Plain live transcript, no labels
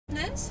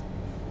business,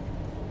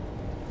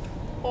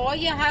 or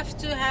you have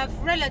to have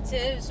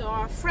relatives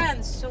or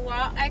friends who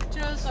are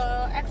actors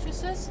or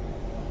actresses,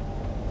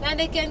 then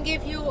they can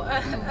give you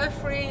a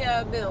free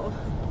bill.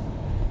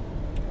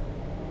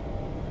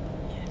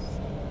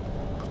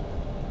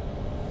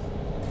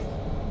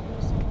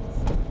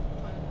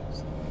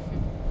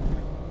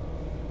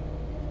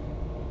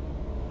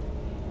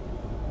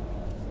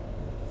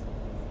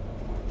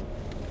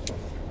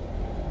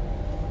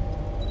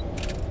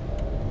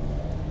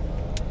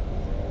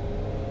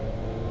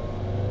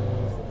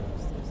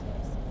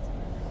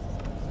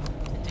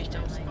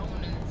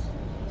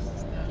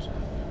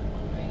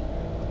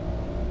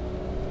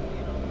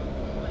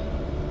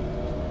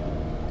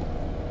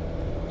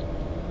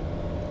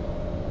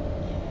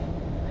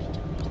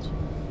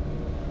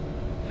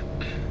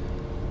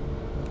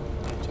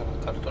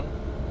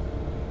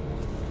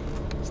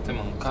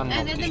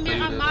 And then the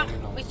Miramar,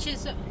 which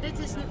is that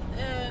is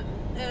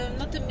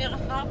not the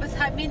Miramar, but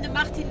I mean the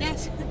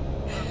Martinez.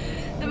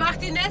 The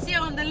Martinez here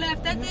on the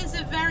left, that is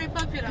very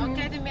popular.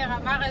 Okay, the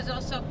Miramar is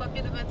also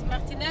popular, but the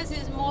Martinez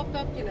is more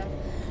popular.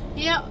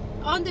 Here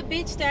on the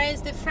beach there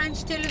is the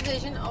French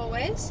television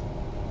always,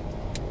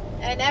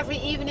 and every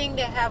evening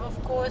they have,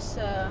 of course,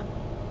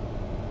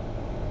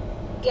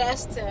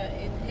 guests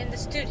in the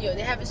studio.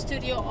 They have a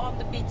studio on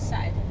the beach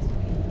side.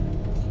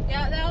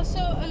 Yeah, there are also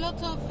a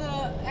lot of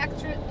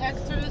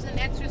actors and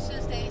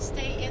actresses, they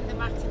stay in the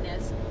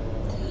Martinez.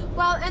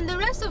 Well, and the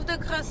rest of the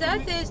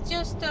Crozet is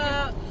just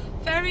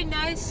very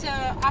nice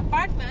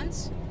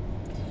apartments,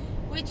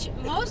 which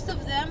most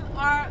of them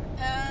are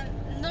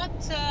not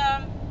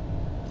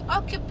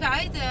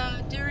occupied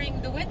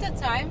during the winter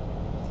time.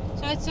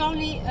 So it's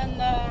only a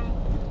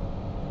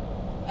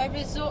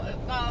resort,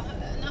 a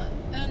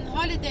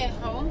holiday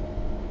home.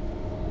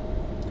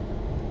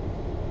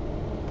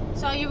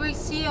 So you will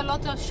see a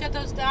lot of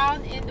shutters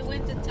down in the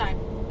winter time.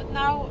 But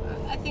now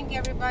I think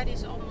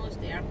everybody's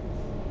almost there.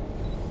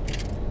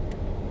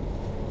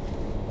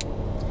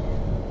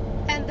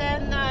 And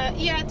then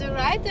here at the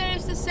right there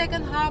is the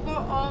second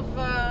harbor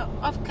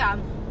of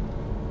Cannes.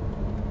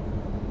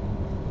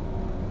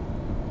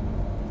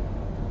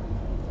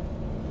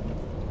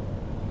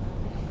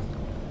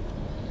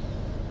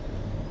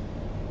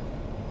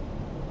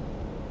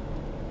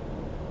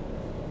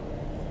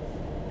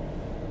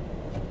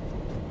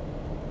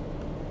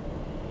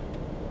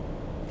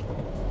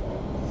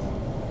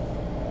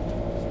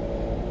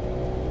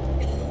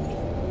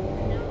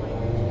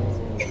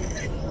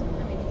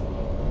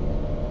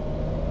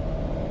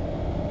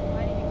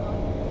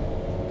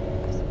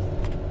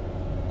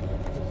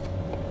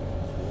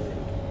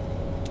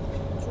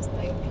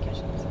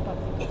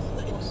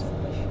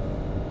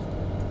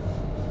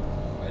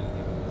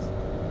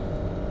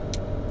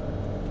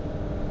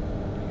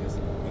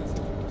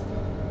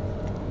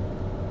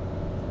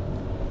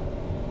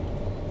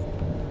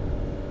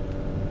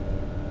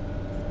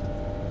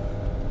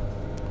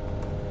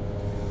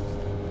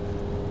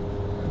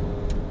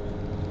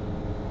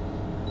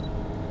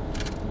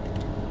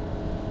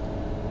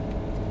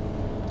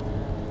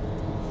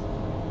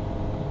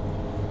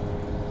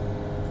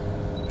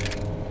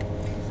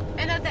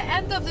 At the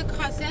end of the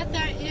Crozet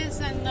there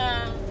is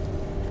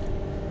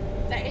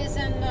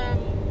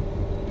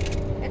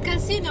a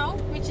casino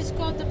which is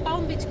called the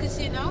Palm Beach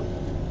Casino,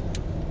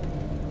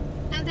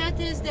 and that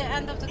is the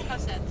end of the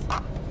Crozet.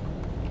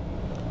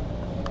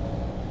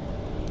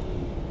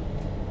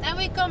 Then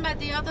we come at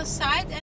the other side.